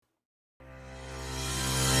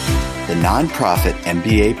The nonprofit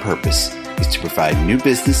MBA purpose is to provide new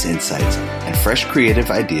business insights and fresh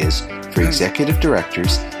creative ideas for executive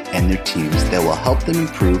directors and their teams that will help them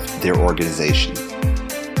improve their organization.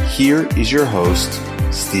 Here is your host,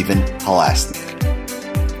 Stephen Halasnik.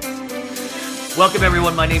 Welcome,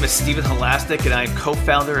 everyone. My name is Stephen Halasnik, and I am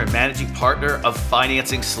co-founder and managing partner of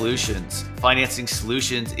Financing Solutions. Financing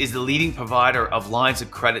Solutions is the leading provider of lines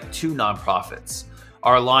of credit to nonprofits.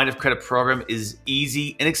 Our line of credit program is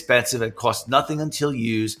easy, inexpensive, and costs nothing until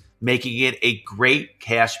used, making it a great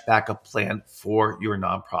cash backup plan for your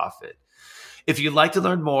nonprofit. If you'd like to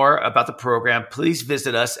learn more about the program, please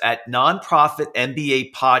visit us at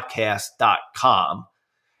nonprofitmbapodcast.com.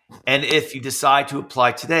 And if you decide to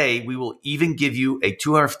apply today, we will even give you a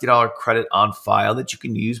 $250 credit on file that you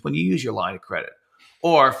can use when you use your line of credit.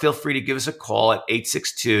 Or feel free to give us a call at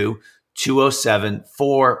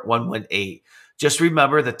 862-207-4118. Just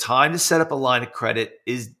remember, the time to set up a line of credit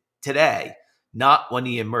is today, not when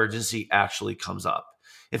the emergency actually comes up.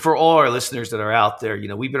 And for all our listeners that are out there,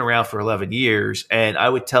 we've been around for 11 years, and I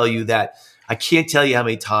would tell you that I can't tell you how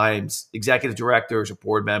many times executive directors or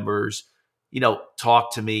board members,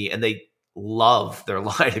 talk to me and they love their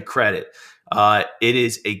line of credit. It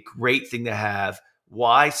is a great thing to have.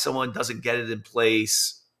 Why someone doesn't get it in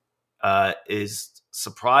place is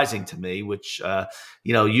surprising to me, which,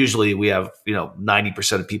 usually we have,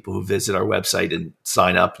 90% of people who visit our website and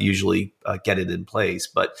sign up usually get it in place.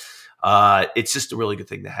 But it's just a really good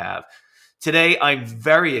thing to have. Today, I'm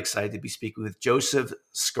very excited to be speaking with Joseph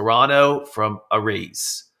Scarano from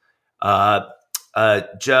Arraise.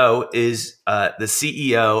 Joe is the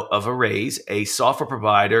CEO of Arraise, a software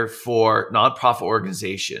provider for nonprofit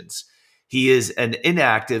organizations. He is an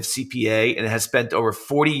inactive CPA and has spent over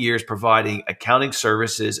 40 years providing accounting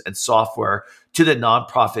services and software to the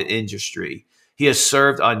nonprofit industry. He has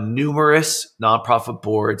served on numerous nonprofit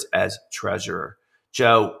boards as treasurer.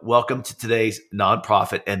 Joe, welcome to today's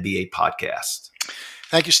Nonprofit MBA podcast.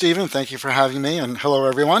 Thank you, Stephen. Thank you for having me, and hello,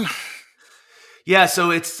 everyone. Yeah,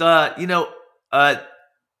 so it's, I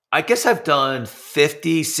guess I've done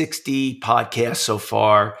 50, 60 podcasts so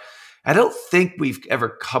far. I don't think we've ever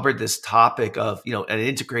covered this topic of, an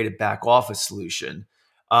integrated back office solution.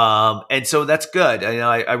 And so that's good.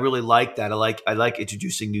 I really like that. I like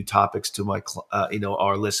introducing new topics to my,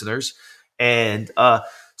 our listeners. And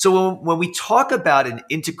so when we talk about an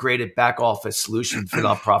integrated back office solution for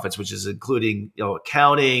nonprofits, which is including,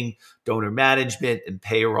 accounting, donor management, and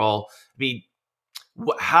payroll,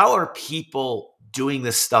 how are people doing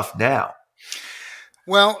this stuff now?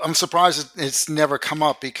 Well, I'm surprised it's never come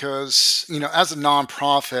up because, as a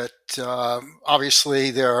nonprofit, obviously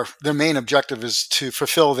their main objective is to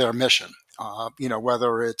fulfill their mission.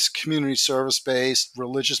 Whether it's community service-based,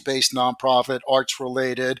 religious-based nonprofit,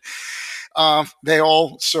 arts-related, they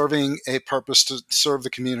all serving a purpose to serve the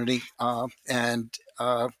community. And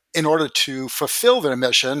in order to fulfill their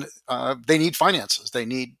mission, they need finances. They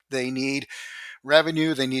need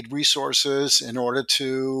revenue, they need resources in order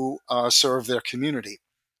to serve their community.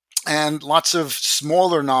 And lots of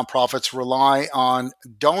smaller nonprofits rely on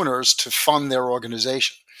donors to fund their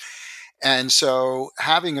organization. And so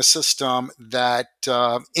having a system that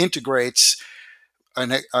integrates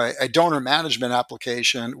a donor management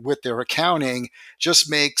application with their accounting just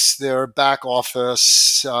makes their back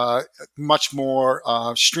office much more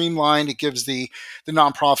streamlined. It gives the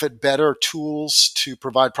nonprofit better tools to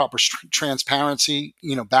provide proper transparency,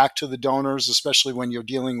 back to the donors, especially when you're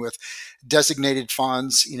dealing with designated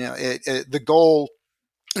funds. The goal,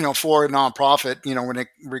 for a nonprofit, when it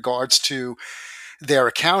regards to their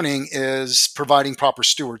accounting is providing proper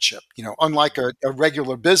stewardship. Unlike a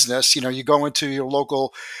regular business, you go into your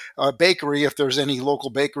local bakery, if there's any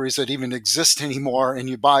local bakeries that even exist anymore, and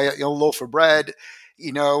you buy a loaf of bread,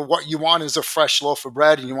 what you want is a fresh loaf of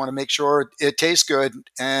bread, and you want to make sure it tastes good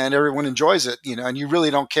and everyone enjoys it, and you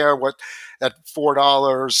really don't care what that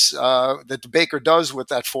 $4 that the baker does with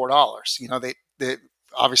that $4. They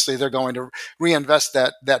obviously they're going to reinvest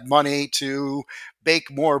that money to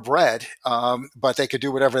bake more bread, but they could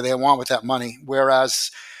do whatever they want with that money.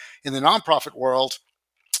 Whereas in the nonprofit world,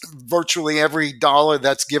 virtually every dollar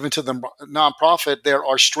that's given to the nonprofit, there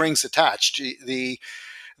are strings attached. The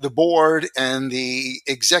board and the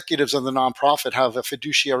executives of the nonprofit have a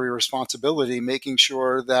fiduciary responsibility, making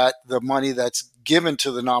sure that the money that's given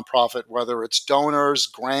to the nonprofit, whether it's donors,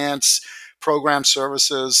 grants, program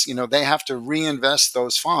services, they have to reinvest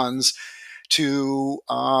those funds to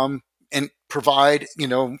and provide,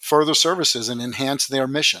 further services and enhance their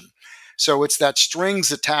mission. So it's that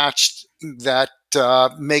strings attached that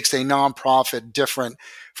makes a nonprofit different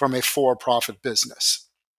from a for-profit business.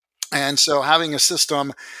 And so having a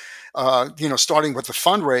system starting with the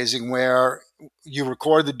fundraising, where you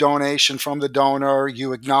record the donation from the donor,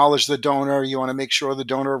 you acknowledge the donor, you want to make sure the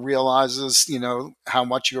donor realizes, how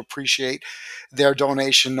much you appreciate their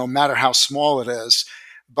donation, no matter how small it is.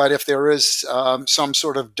 But if there is some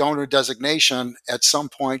sort of donor designation, at some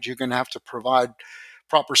point you're going to have to provide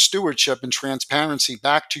proper stewardship and transparency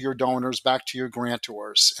back to your donors, back to your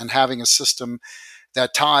grantors. And having a system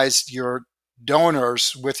that ties your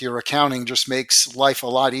donors with your accounting just makes life a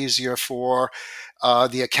lot easier for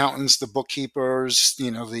the accountants, the bookkeepers,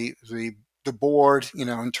 the board,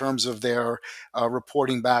 in terms of their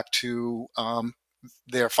reporting back to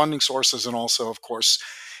their funding sources, and also, of course,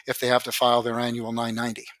 if they have to file their annual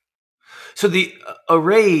 990. So the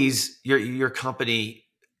Arrays, your company,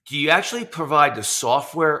 do you actually provide the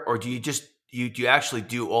software, or do you actually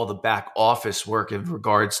do all the back office work in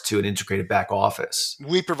regards to an integrated back office?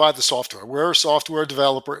 We provide the software. We're a software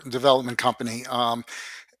development company.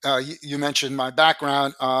 You mentioned my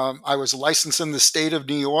background. I was licensed in the state of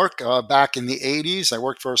New York back in the 80s. I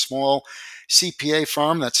worked for a small CPA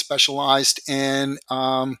firm that specialized in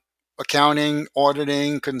accounting,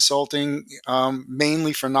 auditing, consulting,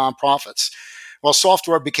 mainly for nonprofits. Well,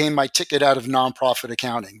 software became my ticket out of nonprofit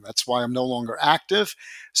accounting. That's why I'm no longer active.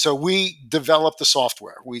 So we developed the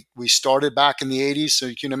software. We started back in the 80s. So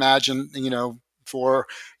you can imagine, for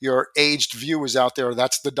your aged viewers out there,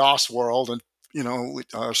 that's the DOS world. And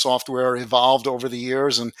our software evolved over the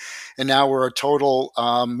years, and now we're a total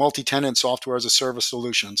multi-tenant software as a service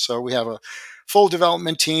solution. So we have a full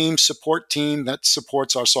development team, support team that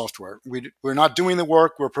supports our software. We're not doing the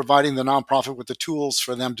work. We're providing the nonprofit with the tools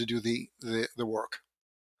for them to do the work.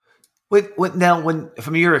 When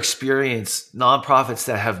from your experience, nonprofits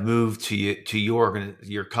that have moved to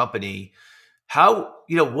your company, how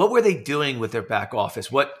what were they doing with their back office?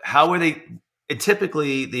 How were they? And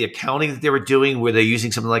typically, the accounting that they were doing, were they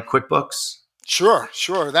using something like QuickBooks? Sure.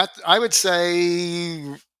 That, I would say,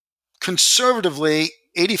 conservatively,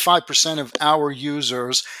 85% of our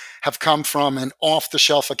users have come from an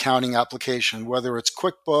off-the-shelf accounting application, whether it's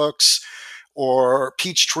QuickBooks or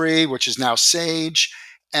Peachtree, which is now Sage,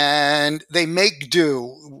 and they make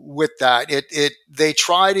do with that. They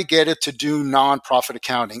try to get it to do nonprofit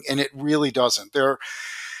accounting, and it really doesn't.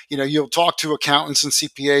 You'll talk to accountants and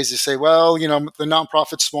CPAs. They say, well, the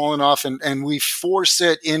nonprofit's small enough, and we force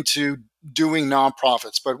it into doing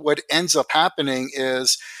nonprofits. But what ends up happening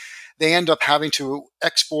is they end up having to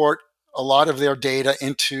export a lot of their data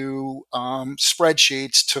into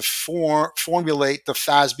spreadsheets to formulate the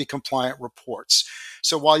FASB compliant reports.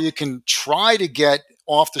 So while you can try to get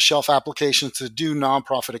off-the-shelf applications to do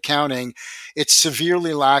nonprofit accounting, it's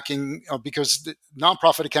severely lacking because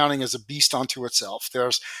nonprofit accounting is a beast unto itself.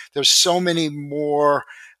 There's so many more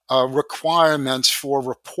requirements for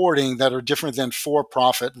reporting that are different than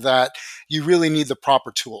for-profit that you really need the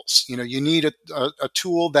proper tools. You need a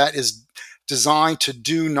tool that is designed to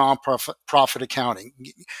do nonprofit accounting.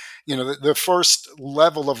 The first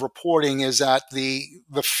level of reporting is at the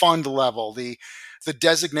fund level, the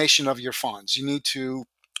designation of your funds. You need to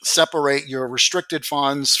separate your restricted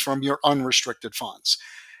funds from your unrestricted funds.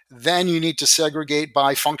 Then you need to segregate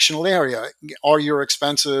by functional area. Are your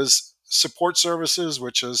expenses support services,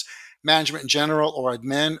 which is management in general, or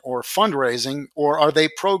admin, or fundraising, or are they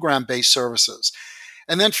program-based services?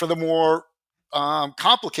 And then for the more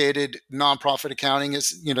complicated nonprofit accounting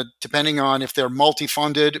is, depending on if they're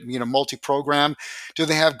multi-funded, multi-program, do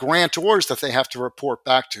they have grantors that they have to report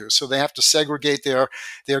back to? So they have to segregate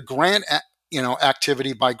their grant,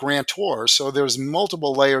 activity by grantors. So there's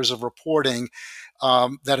multiple layers of reporting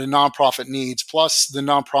that a nonprofit needs. Plus, the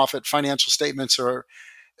nonprofit financial statements are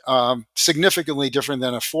significantly different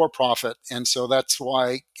than a for-profit, and so that's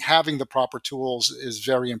why having the proper tools is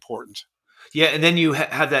very important. Yeah, and then you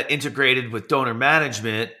have that integrated with donor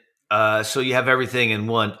management, so you have everything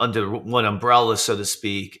under one umbrella, so to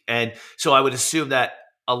speak. And so I would assume that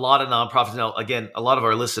a lot of nonprofits, now again, a lot of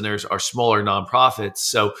our listeners are smaller nonprofits,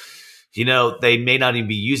 so they may not even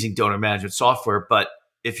be using donor management software. But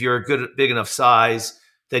if you're a big enough size,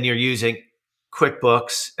 then you're using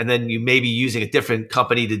QuickBooks, and then you may be using a different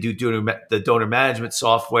company to do the donor management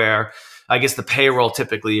software. I guess the payroll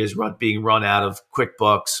typically is being run out of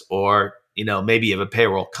QuickBooks, or maybe you have a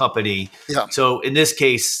payroll company. Yeah. So in this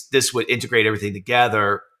case, this would integrate everything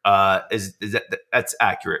together. That's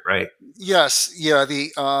accurate, right? Yes. Yeah.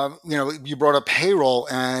 You brought up payroll,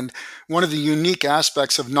 and one of the unique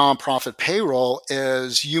aspects of nonprofit payroll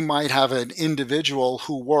is you might have an individual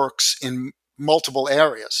who works in multiple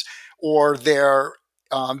areas, or their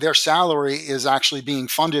salary is actually being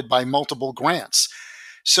funded by multiple grants.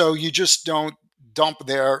 So you just don't dump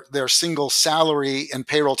their single salary and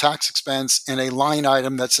payroll tax expense in a line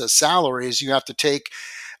item that says salaries. You have to take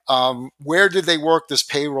where did they work this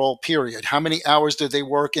payroll period? How many hours did they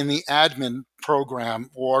work in the admin program?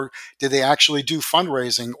 Or did they actually do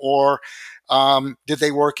fundraising? Or did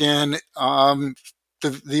they work in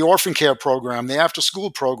the orphan care program, the after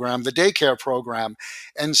school program, the daycare program?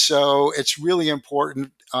 And so it's really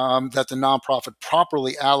important that the nonprofit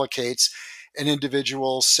properly allocates an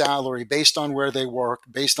individual's salary based on where they work,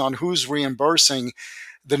 based on who's reimbursing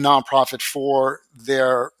the nonprofit for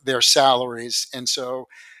their salaries. And so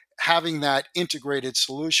having that integrated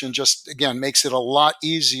solution just, again, makes it a lot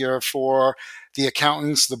easier for the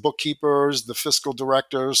accountants, the bookkeepers, the fiscal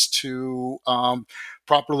directors to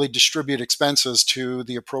properly distribute expenses to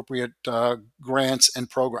the appropriate grants and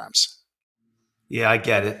programs. Yeah, I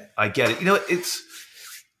get it. I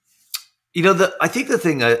think the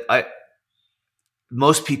thing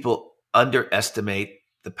most people underestimate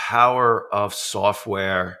the power of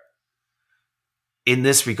software in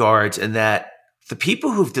this regards, and that the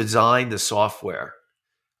people who've designed the software,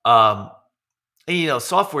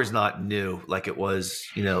 software is not new like it was,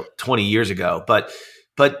 20 years ago, but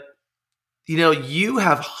you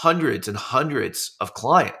have hundreds and hundreds of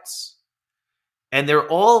clients, and they're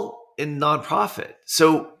all in nonprofit.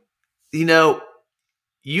 So, the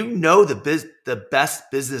best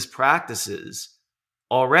business practices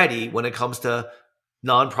already when it comes to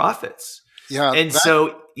nonprofits. Yeah. And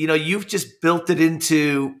so, you've just built it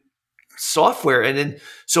into software. And then,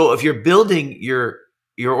 so if you're building your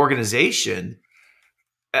organization,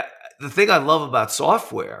 the thing I love about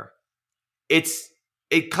software, it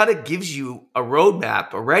kind of gives you a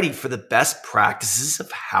roadmap already for the best practices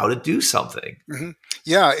of how to do something. Mm-hmm.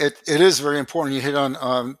 Yeah, it is very important. You hit on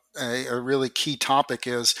a really key topic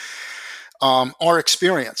is our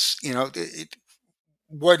experience.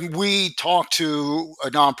 When we talk to a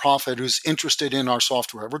nonprofit who's interested in our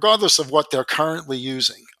software, regardless of what they're currently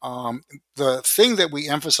using, the thing that we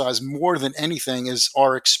emphasize more than anything is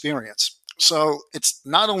our experience. So it's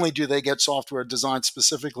not only do they get software designed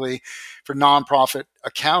specifically for nonprofit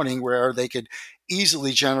accounting, where they could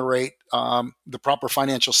easily generate the proper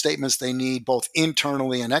financial statements they need both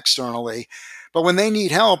internally and externally, but when they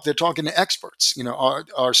need help, they're talking to experts.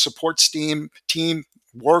 Our support team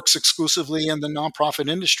works exclusively in the nonprofit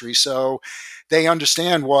industry, so they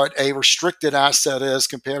understand what a restricted asset is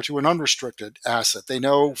compared to an unrestricted asset. They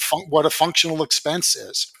know what a functional expense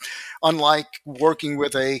is. Unlike working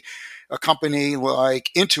with a company like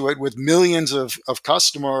Intuit with millions of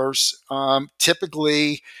customers,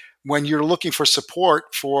 typically when you're looking for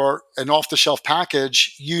support for an off-the-shelf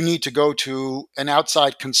package, you need to go to an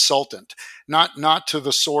outside consultant, not to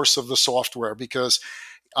the source of the software, because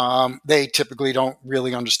they typically don't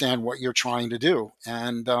really understand what you're trying to do.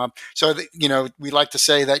 And we like to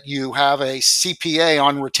say that you have a CPA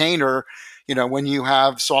on retainer, when you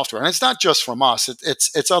have software. And it's not just from us,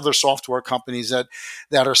 it's other software companies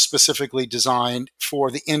that are specifically designed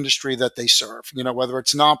for the industry that they serve, whether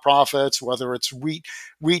it's nonprofits, whether it's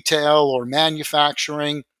retail or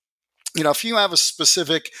manufacturing. If you have a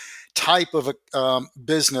specific type of a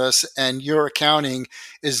business and your accounting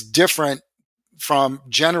is different from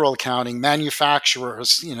general accounting,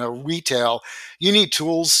 manufacturers, retail, you need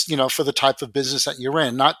tools, for the type of business that you're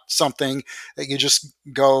in, not something that you just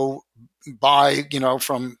go buy,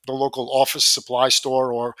 from the local office supply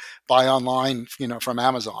store or buy online, from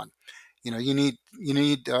Amazon. You need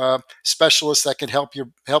specialists that can help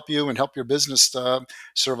you and help your business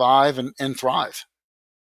survive and thrive.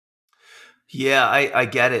 Yeah, I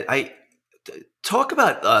get it. I talk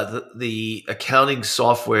about the accounting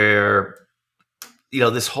software,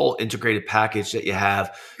 this whole integrated package that you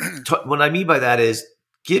have. What I mean by that is,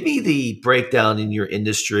 give me the breakdown in your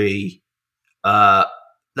industry.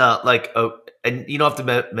 Not like, and you don't have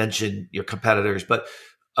to mention your competitors, but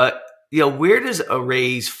where does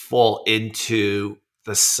Arrays fall into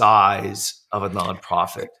the size of a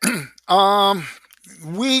nonprofit?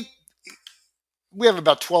 We have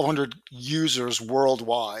about 1,200 users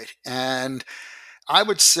worldwide, and I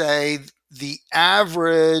would say the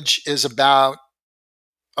average is about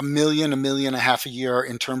 $1 million, $1.5 million a year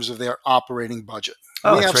in terms of their operating budget.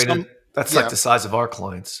 Oh, that's like the size of our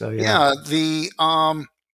clients. So yeah,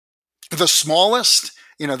 the smallest,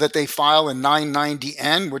 that they file in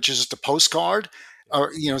 990N, which is just a postcard,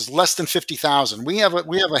 is less than 50,000. We have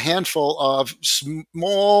a handful of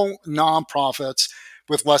small nonprofits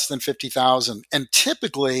with less than 50,000, and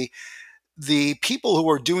typically the people who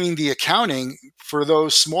are doing the accounting for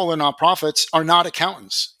those smaller nonprofits are not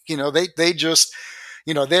accountants. They just,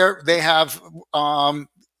 they have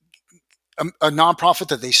a nonprofit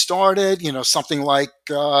that they started, something like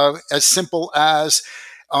as simple as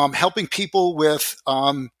helping people with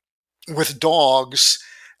dogs.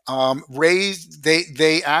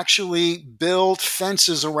 They actually build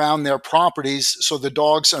fences around their properties so the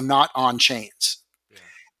dogs are not on chains.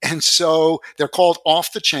 And so they're called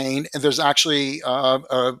Off the Chain, and there's actually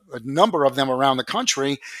a number of them around the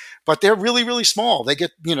country, but they're really, really small. They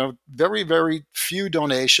get, very, very few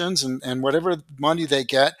donations, and whatever money they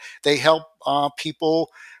get, they help people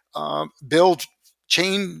build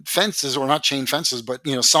chain fences, or not chain fences, but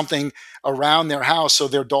something around their house so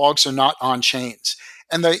their dogs are not on chains.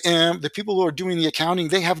 And the people who are doing the accounting,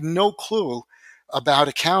 they have no clue about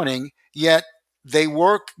accounting, yet they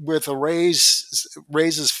work with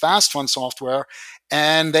Raise's Fast Fund software,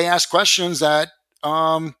 and they ask questions that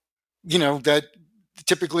that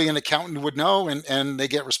typically an accountant would know, and they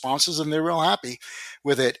get responses, and they're real happy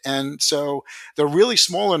with it. And so they're really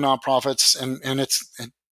smaller nonprofits, and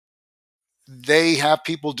they have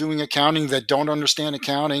people doing accounting that don't understand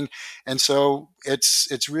accounting, and so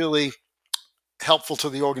it's really helpful to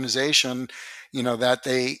the organization, that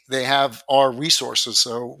they have our resources,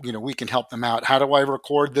 so we can help them out. How do I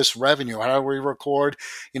record this revenue? How do we record?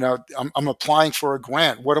 I'm applying for a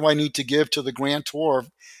grant. What do I need to give to the grantor?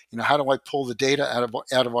 How do I pull the data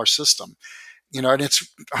out of our system? And it's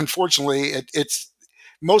unfortunately it's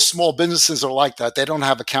most small businesses are like that. They don't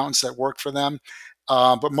have accountants that work for them.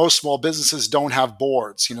 But most small businesses don't have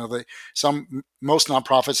boards. Most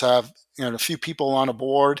nonprofits have a few people on a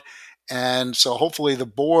board, and so hopefully the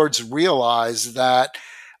boards realize that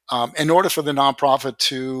in order for the nonprofit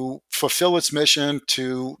to fulfill its mission,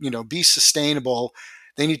 to be sustainable,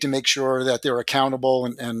 they need to make sure that they're accountable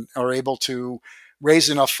and are able to raise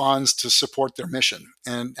enough funds to support their mission.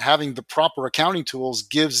 And having the proper accounting tools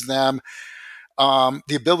gives them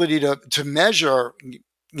the ability to measure,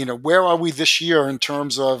 where are we this year in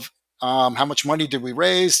terms of how much money did we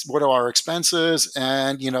raise? What are our expenses?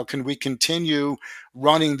 And, can we continue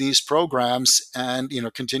running these programs and,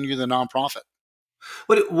 continue the nonprofit?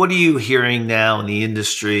 What are you hearing now in the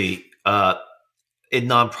industry in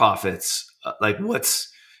nonprofits? Like,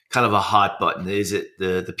 what's kind of a hot button? Is it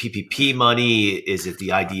the PPP money? Is it the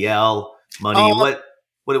IDL money?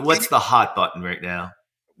 What's the hot button right now?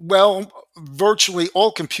 Well, virtually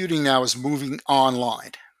all computing now is moving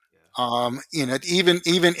online. Even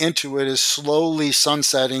Intuit is slowly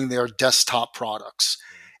sunsetting their desktop products.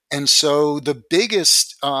 And so the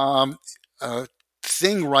biggest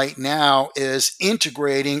thing right now is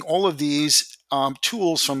integrating all of these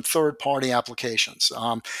tools from third-party applications.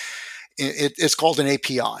 It's called an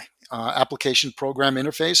API, application program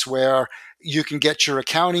interface, where you can get your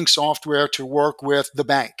accounting software to work with the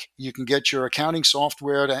bank. You can get your accounting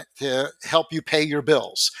software to help you pay your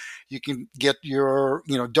bills. You can get your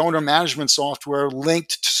donor management software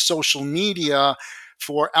linked to social media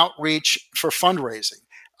for outreach for fundraising.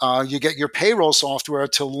 You get your payroll software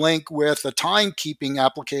to link with a timekeeping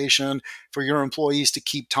application for your employees to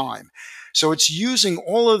keep time. So it's using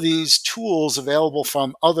all of these tools available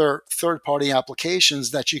from other third-party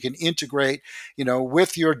applications that you can integrate,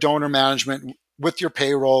 with your donor management, with your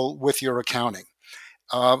payroll, with your accounting.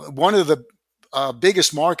 One of the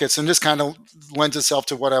biggest markets, and this kind of lends itself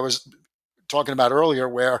to what I was talking about earlier,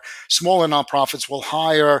 where smaller nonprofits will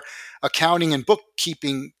hire accounting and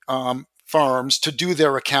bookkeeping firms to do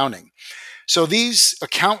their accounting. So these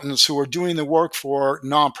accountants who are doing the work for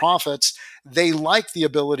nonprofits, they like the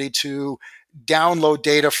ability to download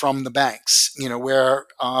data from the banks, where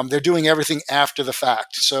they're doing everything after the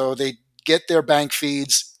fact. So they get their bank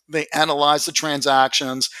feeds, they analyze the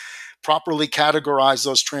transactions, properly categorize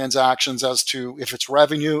those transactions as to if it's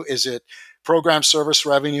revenue, is it program service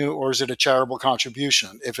revenue, or is it a charitable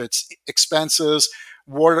contribution? If it's expenses,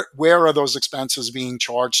 where are those expenses being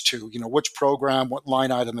charged to? Which program, what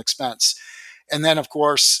line item expense? And then, of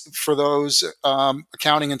course, for those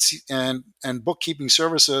accounting and bookkeeping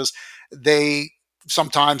services, they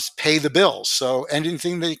sometimes pay the bills. So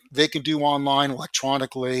anything they can do online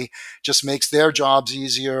electronically just makes their jobs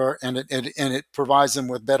easier, and it provides them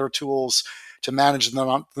with better tools to manage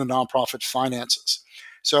the nonprofit finances.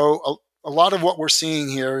 So a lot of what we're seeing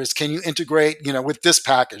here is, can you integrate, with this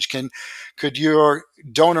package? Could your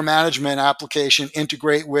donor management application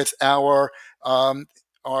integrate with our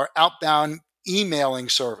outbound emailing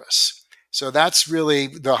service? So that's really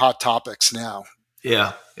the hot topics now.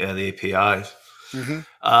 Yeah, the APIs.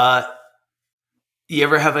 Mm-hmm. You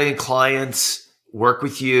ever have any clients work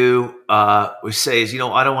with you who says, I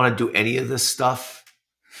don't want to do any of this stuff,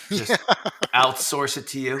 just outsource it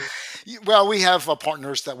to you? Well, we have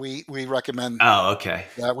partners that we recommend. Oh, okay.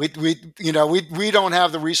 Yeah, we don't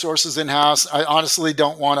have the resources in house. I honestly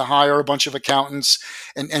don't want to hire a bunch of accountants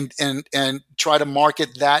and try to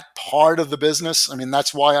market that part of the business. I mean,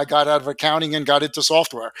 that's why I got out of accounting and got into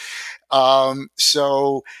software.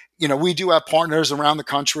 So we do have partners around the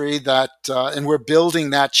country that, and we're building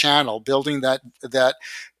that channel, building that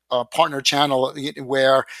partner channel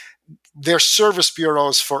where they're service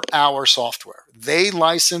bureaus for our software. They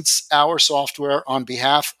license our software on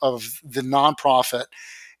behalf of the nonprofit,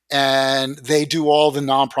 and they do all the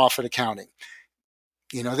nonprofit accounting.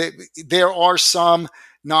 There are some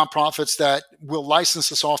nonprofits that will license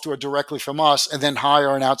the software directly from us and then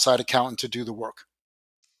hire an outside accountant to do the work.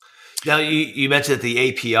 Now, you mentioned that the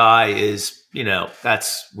API is,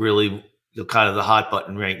 that's really kind of the hot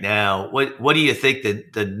button right now. What do you think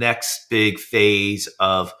the next big phase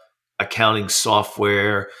of accounting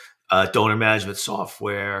software, donor management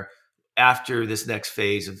software, after this next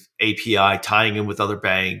phase of API tying in with other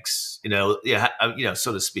banks, so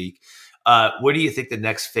to speak? Where do you think the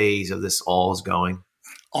next phase of this all is going?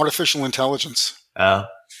 Artificial intelligence,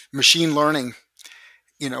 machine learning.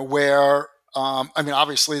 Where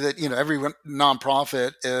obviously that every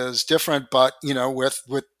nonprofit is different, but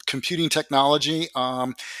with computing technology,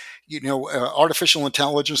 artificial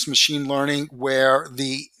intelligence, machine learning, where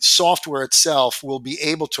the software itself will be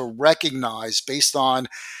able to recognize based on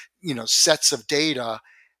sets of data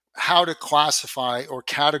how to classify or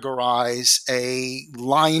categorize a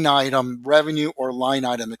line item revenue or line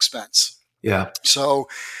item expense. Yeah. So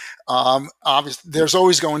obviously, there's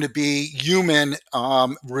always going to be human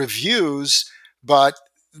reviews, but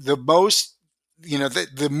the most,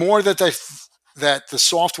 the more that the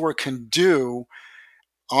software can do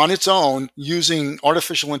on its own using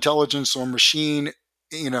artificial intelligence or machine,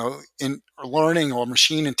 in learning or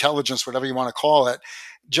machine intelligence, whatever you want to call it,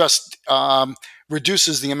 just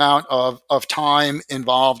reduces the amount of time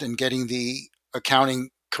involved in getting the accounting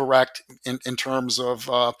correct in terms of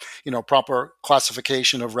proper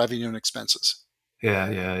classification of revenue and expenses.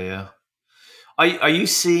 Yeah. Are you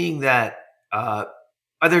seeing that? Are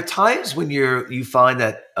there times when you find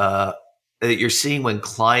that that you're seeing when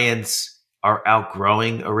clients are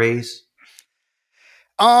outgrowing a raise?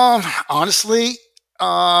 Honestly,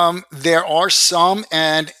 there are some,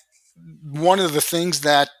 and one of the things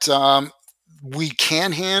that we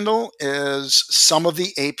can handle is some of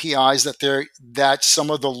the APIs that some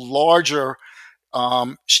of the larger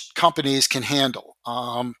companies can handle.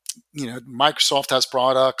 Microsoft has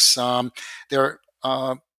products. There,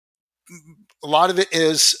 a lot of it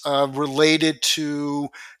is related to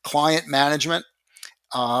client management.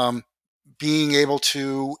 Being able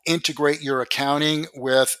to integrate your accounting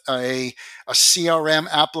with a CRM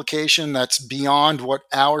application that's beyond what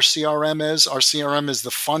our CRM is. Our CRM is the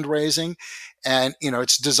fundraising, and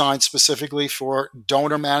it's designed specifically for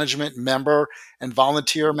donor management, member and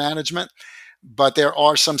volunteer management. But there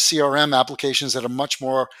are some CRM applications that are much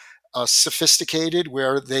more sophisticated,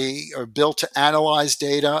 where they are built to analyze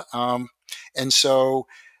data. And so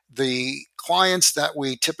the clients that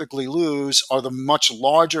we typically lose are the much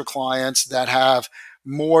larger clients that have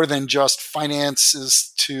more than just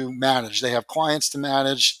finances to manage. They have clients to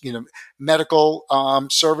manage, medical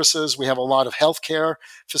services. We have a lot of healthcare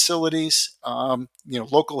facilities,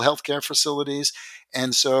 local healthcare facilities.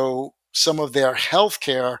 And so some of their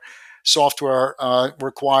healthcare software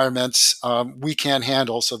requirements we can't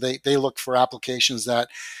handle. So they look for applications that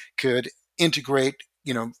could integrate,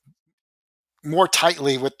 more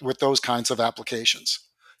tightly with those kinds of applications.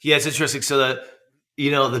 Yeah, it's interesting. So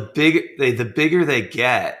the bigger they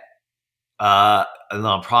get, a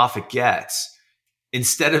nonprofit gets,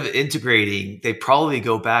 instead of integrating, they probably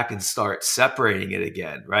go back and start separating it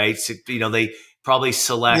again, right? So, they probably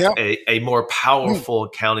select a more powerful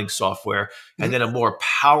accounting software and then a more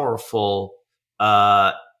powerful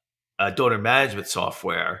donor management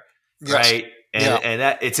software, right? And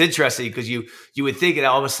that it's interesting because you would think it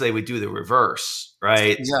almost they would do the reverse,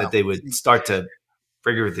 right? Yeah. That they would start to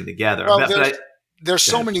bring everything together. Well, there's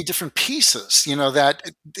so many different pieces, that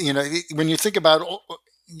when you think about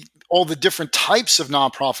all the different types of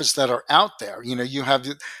nonprofits that are out there, you have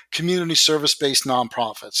community service-based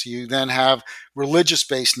nonprofits, you then have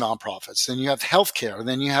religious-based nonprofits, then you have healthcare,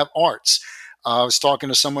 then you have arts. I was talking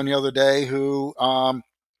to someone the other day who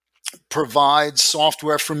provides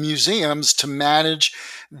software for museums to manage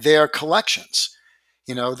their collections.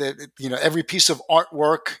 Every piece of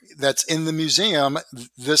artwork that's in the museum,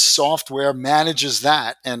 this software manages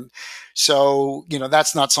that. And so,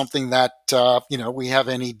 that's not something that, we have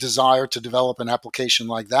any desire to develop an application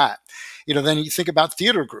like that. Then you think about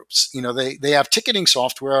theater groups, they have ticketing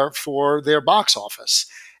software for their box office.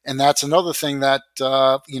 And that's another thing that,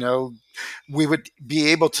 we would be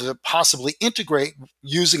able to possibly integrate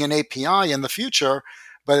using an API in the future,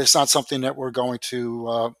 but it's not something that we're going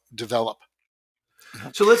to develop.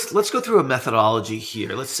 So let's go through a methodology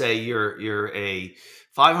here. Let's say you're a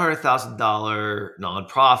 $500,000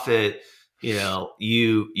 nonprofit.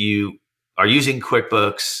 You are using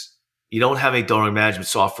QuickBooks. You don't have a donor management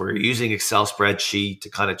software. You're using Excel spreadsheet to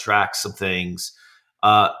kind of track some things,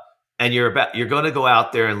 and you're going to go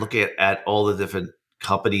out there and look at all the different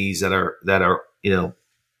companies that are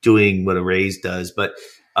doing what Arrays does. But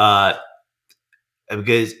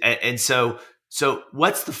so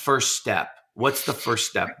what's the first step? What's the first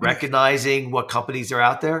step? Recognizing what companies are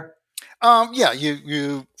out there?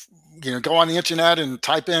 You go on the internet and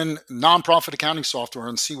type in nonprofit accounting software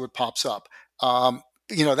and see what pops up.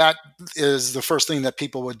 That is the first thing that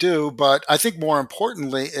people would do. But I think more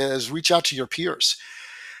importantly is reach out to your peers.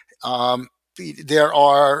 There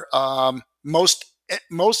are most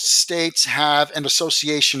states have an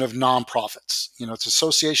association of nonprofits. It's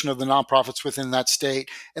association of the nonprofits within that state,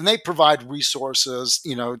 and they provide resources,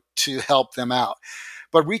 to help them out.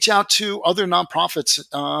 But reach out to other nonprofits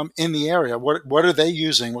in the area. What are they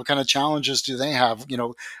using? What kind of challenges do they have?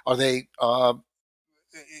 Are they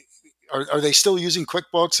are they still using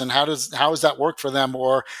QuickBooks, and how does that work for them,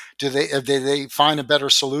 or do they find a better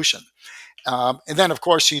solution? And then, of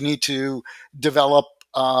course, you need to develop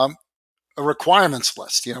a requirements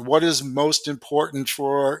list. What is most important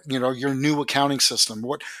for your new accounting system?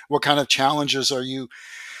 What kind of challenges are you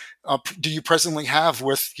do you presently have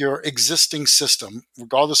with your existing system?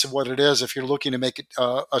 Regardless of what it is, if you're looking to make it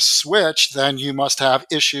a switch, then you must have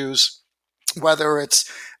issues, whether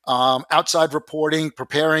it's outside reporting,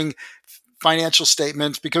 preparing financial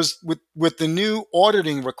statements, because with the new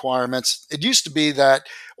auditing requirements, it used to be that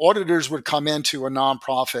auditors would come into a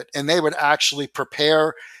nonprofit and they would actually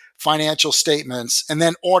prepare financial statements and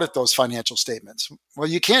then audit those financial statements. Well,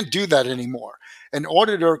 you can't do that anymore. An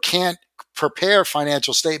auditor can't prepare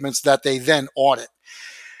financial statements that they then audit.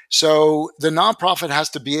 So the nonprofit has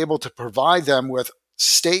to be able to provide them with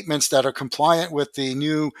statements that are compliant with the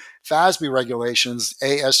new FASB regulations,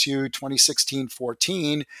 ASU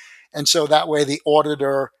 2016-14. And so that way the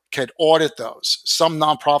auditor could audit those. Some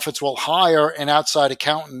nonprofits will hire an outside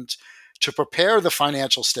accountant to prepare the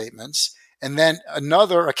financial statements, and then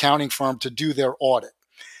another accounting firm to do their audit.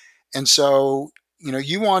 And so,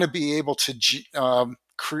 you want to be able to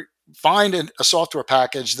find a software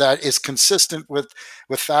package that is consistent with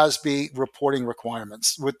FASB reporting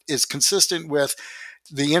requirements, is consistent with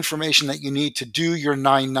the information that you need to do your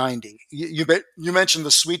 990. You mentioned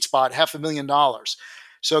the sweet spot, $500,000.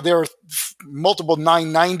 So there are multiple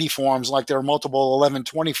 990 forms, like there are multiple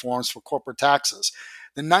 1120 forms for corporate taxes.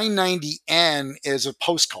 The 990N is a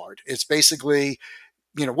postcard. It's basically,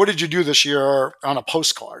 what did you do this year on a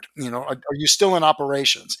postcard? Are you still in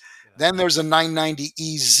operations? Yeah. Then there's a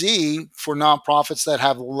 990EZ for nonprofits that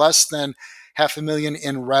have less than $500,000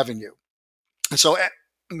 in revenue. And so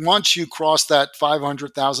once you cross that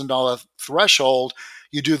 $500,000 threshold,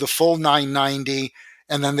 you do the full 990,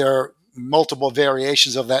 and then there are multiple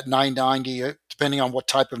variations of that 990 depending on what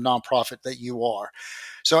type of nonprofit that you are.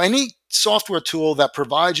 So any software tool that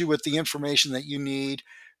provides you with the information that you need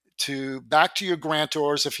back to your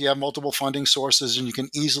grantors, if you have multiple funding sources, and you can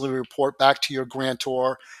easily report back to your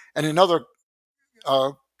grantor. And another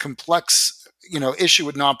complex issue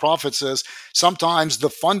with nonprofits is sometimes the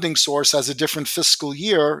funding source has a different fiscal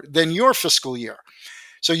year than your fiscal year.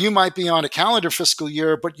 So you might be on a calendar fiscal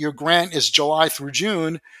year, but your grant is July through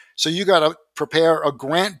June. So you got to prepare a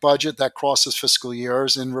grant budget that crosses fiscal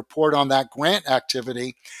years and report on that grant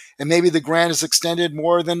activity. And maybe the grant is extended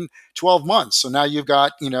more than 12 months. So now you've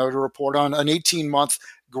got, to report on an 18-month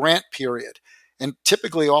grant period. And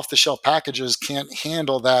typically off-the-shelf packages can't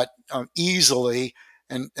handle that easily.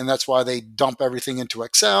 And that's why they dump everything into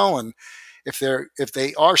Excel. And if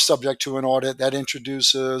they are subject to an audit, that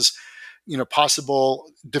introduces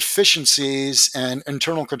possible deficiencies and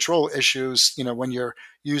internal control issues, when you're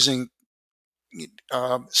using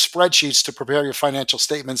spreadsheets to prepare your financial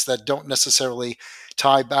statements that don't necessarily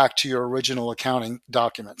tie back to your original accounting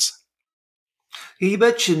documents. You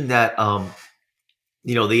mentioned that,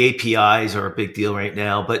 the APIs are a big deal right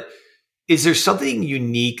now, but is there something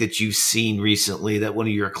unique that you've seen recently that one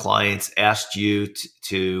of your clients asked you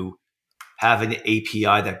to have an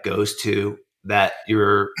API that goes to? that you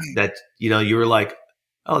were like,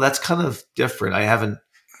 oh, that's kind of different. I haven't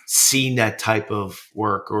seen that type of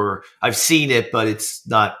work, or I've seen it, but it's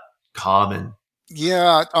not common.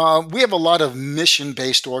 Yeah, we have a lot of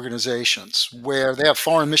mission-based organizations where they have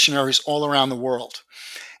foreign missionaries all around the world.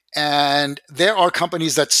 And there are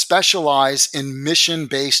companies that specialize in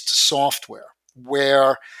mission-based software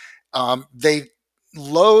where they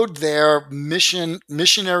load their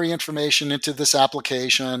missionary information into this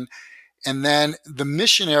application, and then the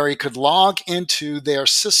missionary could log into their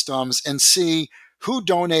systems and see who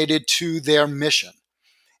donated to their mission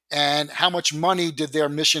and how much money did their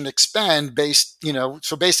mission expend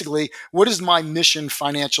so basically, what is my mission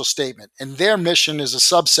financial statement? And their mission is a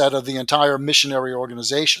subset of the entire missionary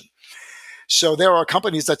organization. So there are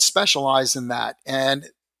companies that specialize in that. And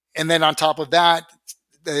then on top of that,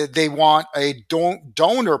 they want a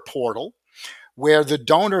donor portal where the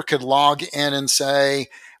donor could log in and say,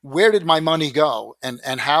 where did my money go? And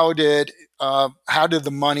how did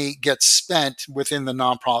the money get spent within the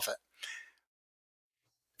nonprofit?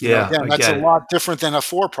 Yeah, Again, that's a lot different than a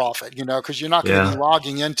for-profit, because you're not going to be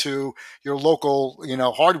logging into your local,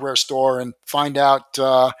 hardware store and find out,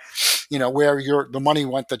 where the money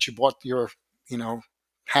went that you bought your,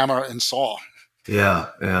 hammer and saw. Yeah.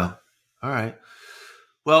 All right.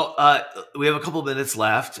 Well, we have a couple of minutes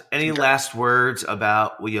left. Any last words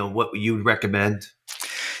about, what you would recommend?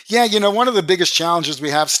 Yeah, one of the biggest challenges we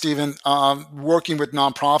have, Stephen, working with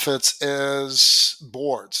nonprofits is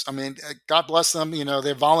boards. I mean, God bless them.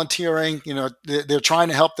 They're volunteering. They're trying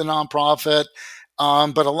to help the nonprofit,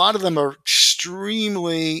 but a lot of them are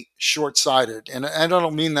extremely short-sighted, and I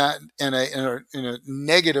don't mean that in a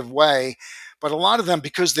negative way, but a lot of them,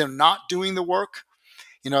 because they're not doing the work.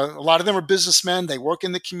 A lot of them are businessmen. They work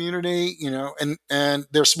in the community. And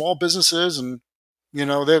they're small businesses, and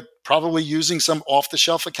they're probably using some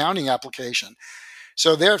off-the-shelf accounting application.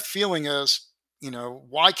 So their feeling is,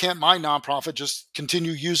 why can't my nonprofit just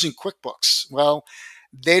continue using QuickBooks? Well,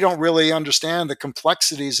 they don't really understand the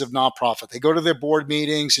complexities of nonprofit. They go to their board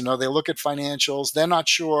meetings, they look at financials. They're not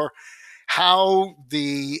sure how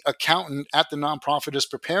the accountant at the nonprofit is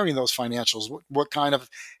preparing those financials, what kind of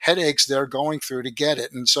headaches they're going through to get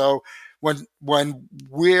it. And so when a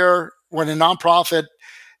nonprofit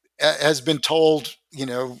has been told,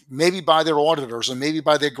 maybe by their auditors or maybe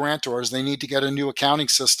by their grantors, they need to get a new accounting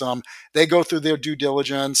system. They go through their due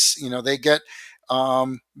diligence. They get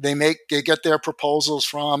their proposals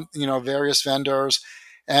from various vendors,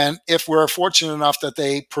 and if we're fortunate enough that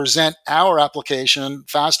they present our application,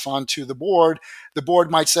 FastFund, to the board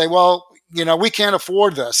might say, well, we can't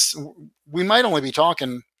afford this. We might only be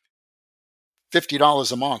talking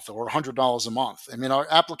 $50 a month or $100 a month. I mean, our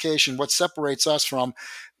application, what separates us from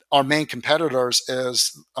our main competitors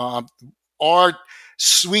is our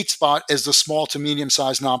sweet spot is the small to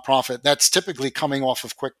medium-sized nonprofit that's typically coming off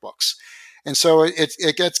of QuickBooks. And so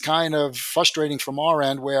it gets kind of frustrating from our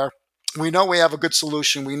end, where we know we have a good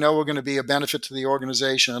solution. We know we're going to be a benefit to the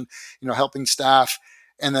organization, helping staff.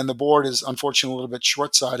 And then the board is unfortunately a little bit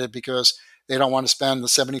short-sighted because they don't want to spend the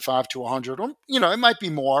 75 to 100, or, it might be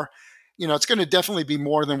more. It's going to definitely be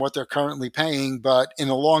more than what they're currently paying, but in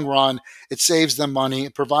the long run, it saves them money.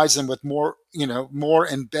 It provides them with more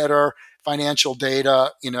and better financial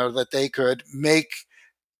data, that they could make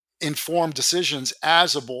informed decisions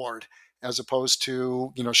as a board, as opposed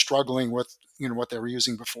to, struggling with, what they were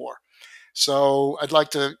using before. So I'd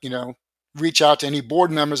like to, reach out to any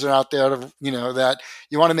board members that are out there, that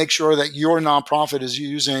you want to make sure that your nonprofit is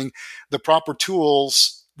using the proper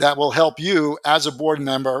tools that will help you as a board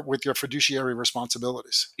member with your fiduciary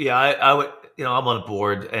responsibilities. Yeah, I would, I'm on a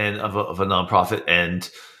board of a nonprofit, and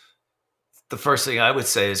the first thing I would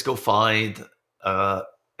say is go find an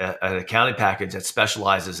accounting package that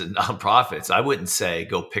specializes in nonprofits. I wouldn't say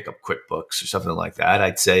go pick up QuickBooks or something like that.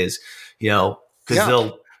 I'd say is,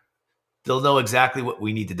 because they'll know exactly what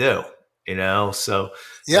we need to do. So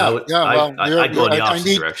I'd go in the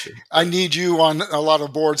opposite direction. I need you on a lot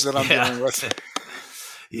of boards that I'm dealing with.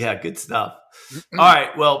 Yeah, good stuff. All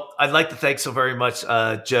right. Well, I'd like to thank so very much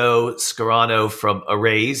Joe Scarano from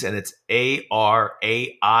Arraise, and it's ARAIZE.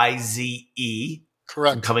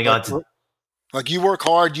 Correct. Coming on to, like, you work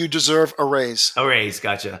hard, you deserve a raise. A raise,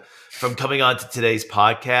 gotcha. From coming on to today's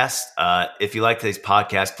podcast. If you like today's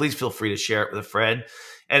podcast, please feel free to share it with a friend,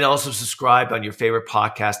 and also subscribe on your favorite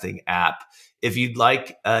podcasting app. If you'd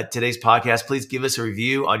like today's podcast, please give us a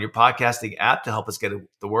review on your podcasting app to help us get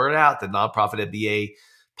the word out. The Nonprofit MBA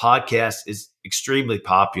podcast is extremely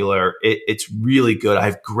popular. It's really good. I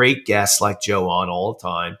have great guests like Joe on all the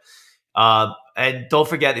time. And don't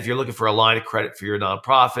forget, if you're looking for a line of credit for your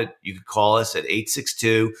nonprofit, you can call us at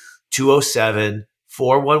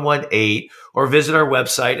 207-4118, or visit our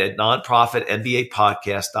website at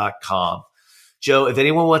nonprofitmbapodcast.com. Joe, if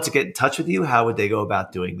anyone wants to get in touch with you, how would they go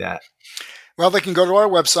about doing that? Well, they can go to our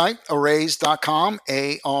website, araize.com,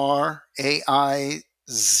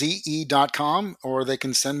 ARAIZE.com, or they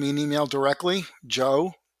can send me an email directly,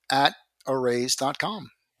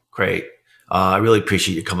 joe@araize.com. Great. I really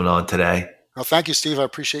appreciate you coming on today. Well, thank you, Steve. I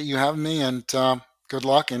appreciate you having me, and good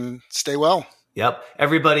luck and stay well. Yep.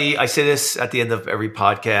 Everybody, I say this at the end of every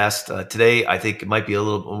podcast. Today, I think it might be a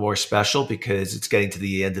little bit more special because it's getting to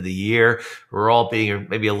the end of the year. We're all being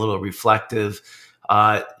maybe a little reflective.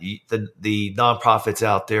 The nonprofits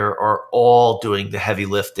out there are all doing the heavy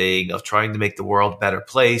lifting of trying to make the world a better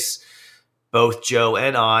place. Both Joe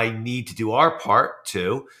and I need to do our part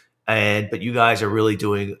too. But you guys are really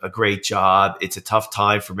doing a great job. It's a tough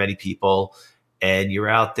time for many people, and you're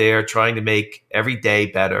out there trying to make every day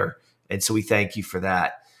better. And so we thank you for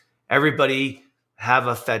that. Everybody, have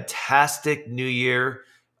a fantastic new year.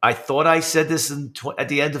 I thought I said this at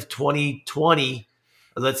the end of 2020.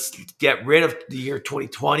 Let's get rid of the year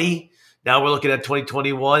 2020. Now we're looking at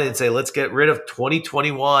 2021 and say, let's get rid of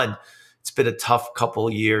 2021. It's been a tough couple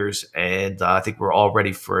of years, and I think we're all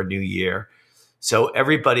ready for a new year. So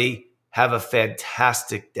everybody, have a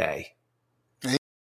fantastic day.